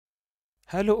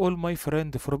Hello all my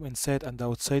friend from inside and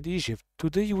outside Egypt.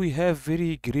 Today we have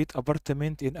very great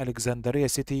apartment in Alexandria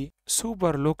city,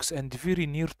 super looks and very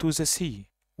near to the sea,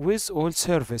 with all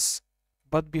service.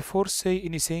 But before say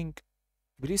anything,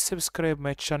 please subscribe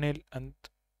my channel and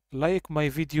like my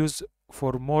videos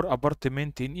for more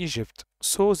apartment in Egypt.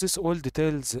 So this all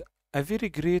details a very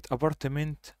great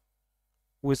apartment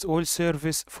with all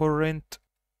service for rent.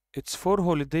 It's for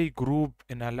holiday group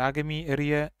in Al Agami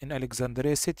area in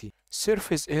Alexandria city.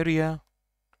 Surface area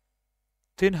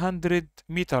 1000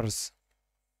 meters.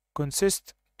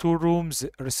 Consists two rooms,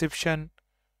 reception,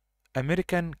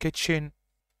 American kitchen,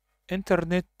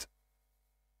 internet,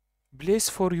 place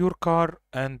for your car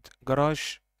and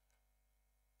garage,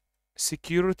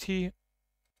 security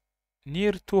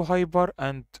near to Hyper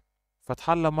and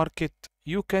Fathallah market.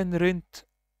 You can rent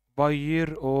by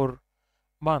year or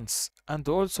months and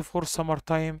also for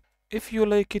summertime. If you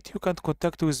like it, you can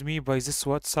contact with me by this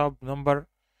WhatsApp number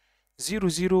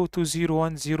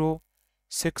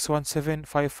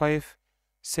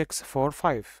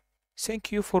 00201061755645.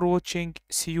 Thank you for watching.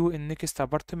 See you in next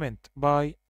apartment. Bye.